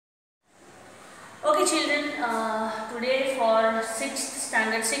Okay children, today for 6th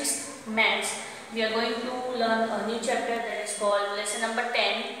standard 6th maths we are going to learn a new chapter that is called lesson number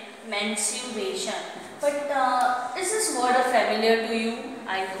 10, mensuration. But is this word familiar to you?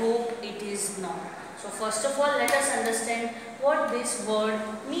 I hope it is not. So first of all, let us understand what this word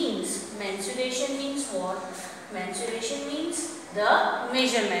means. Mensuration means what? Mensuration means the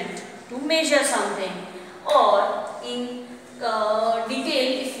measurement, to measure something, or in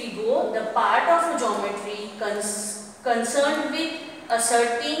detail if we go, the part of geometry concerned with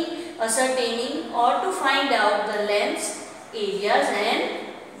ascertaining or to find out the lengths, areas and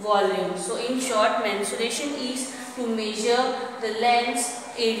volumes. So in short, mensuration is to measure the lengths,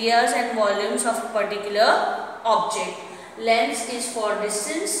 areas and volumes of a particular object. Length is for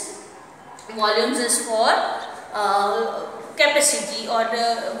distance, volumes is for capacity, or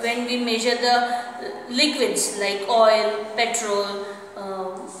when we measure the liquids like oil, petrol,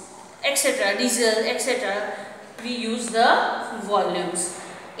 etc., diesel, etc., we use the volumes.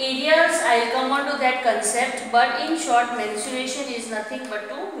 Areas, I will come on to that concept, but in short, mensuration is nothing but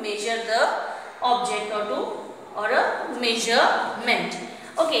to measure the object or a measurement.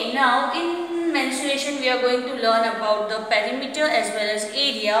 Okay, now in mensuration we are going to learn about the perimeter as well as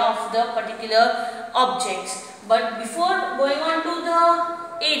area of the particular objects. But before going on to the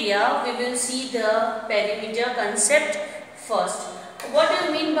area, we will see the perimeter concept first. What do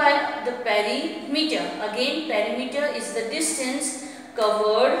you mean by the perimeter? Again, perimeter is the distance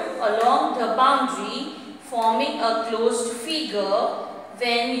covered along the boundary, forming a closed figure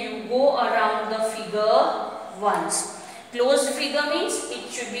when you go around the figure once. Closed figure means it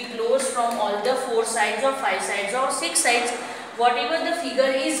should be closed from all the 4 sides or 5 sides or 6 sides, whatever the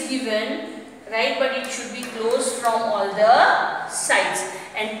figure is given, right, but it should be closed from all the sides.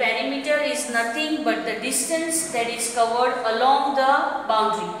 And perimeter is nothing but the distance that is covered along the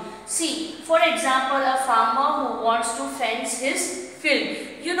boundary. See, for example, a farmer who wants to fence his field.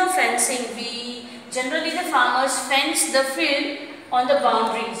 You know fencing, generally the farmers fence the field on the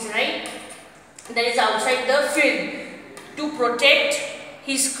boundaries, right, that is outside the field, to protect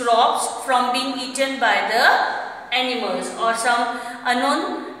his crops from being eaten by the animals or some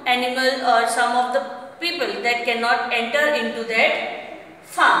unknown animal or some of the people that cannot enter into that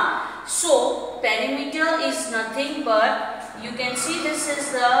farm. So perimeter is nothing but, you can see this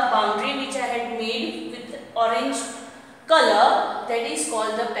is the boundary which I had made with orange color, that is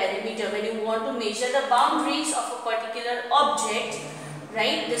called the perimeter. When you want to measure the boundaries of a particular object,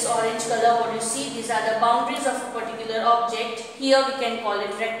 right, this orange color what you see, these are the boundaries of a particular object. Here we can call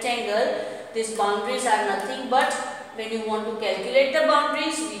it rectangle. These boundaries are nothing but, when you want to calculate the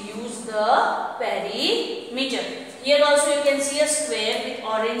boundaries, we use the perimeter. Here also you can see a square with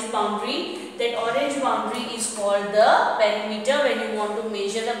orange boundary. That orange boundary is called the perimeter when you want to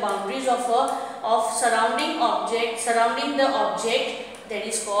measure the boundaries of surrounding the object, that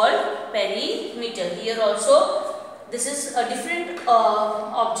is called perimeter. Here also this is a different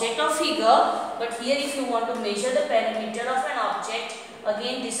object or figure, but here if you want to measure the perimeter of an object,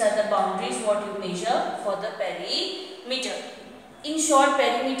 again these are the boundaries what you measure for the perimeter. In short,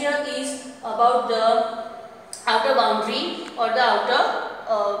 perimeter is about the outer boundary or the outer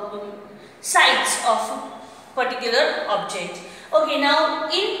sides of particular object. Okay, now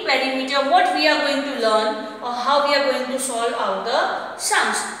in perimeter what we are going to learn, or how we are going to solve out the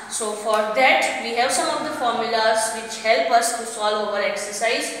sums. So for that we have some of the formulas which help us to solve our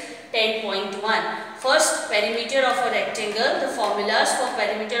exercise 10.1. First, perimeter of a rectangle. The formulas for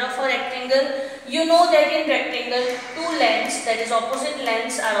perimeter of a rectangle. You know that in rectangle, two lengths, that is opposite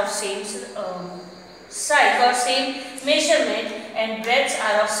lengths, are of same size or same measurement, and breadths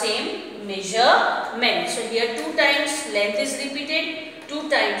are of same measurement. So here 2 times length is repeated, 2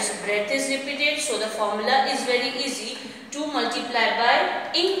 times breadth is repeated. So the formula is very easy. 2 multiplied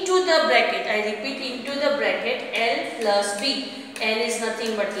by into the bracket, I repeat, into the bracket, L plus B. L is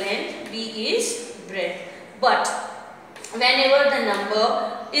nothing but length, B is breadth. But whenever the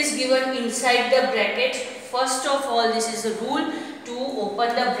number is given inside the bracket, first of all, this is a rule to open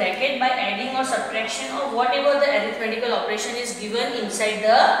the bracket by adding or subtraction or whatever the arithmetical operation is given inside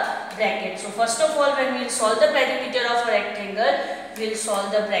the bracket. So first of all, when we will solve the perimeter of a rectangle, we will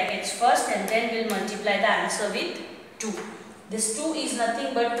solve the brackets first and then we will multiply the answer with 2. This 2 is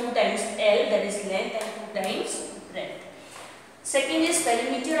nothing but 2 times L, that is length, and 2 times breadth. Second is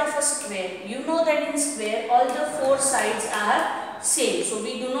perimeter of a square. You know that in square all the 4 sides are same. So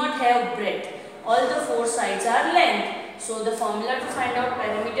we do not have breadth. All the 4 sides are length. So the formula to find out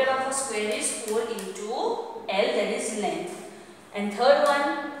perimeter of a square is 4 into L, that is length. And third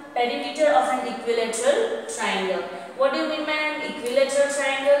one, perimeter of an equilateral triangle. What do you mean by an equilateral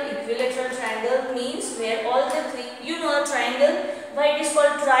triangle? Equilateral triangle means where all the three, you know, a triangle, why it is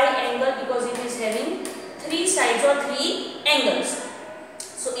called triangle? Because it is having three sides or three angles.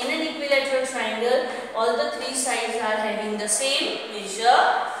 So in an equilateral triangle, all the three sides are having the same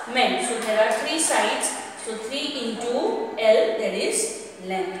measurement. So there are three sides. So 3 into L, that is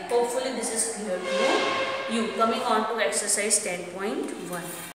length. Hopefully this is clear to you. Coming on to exercise 10.1.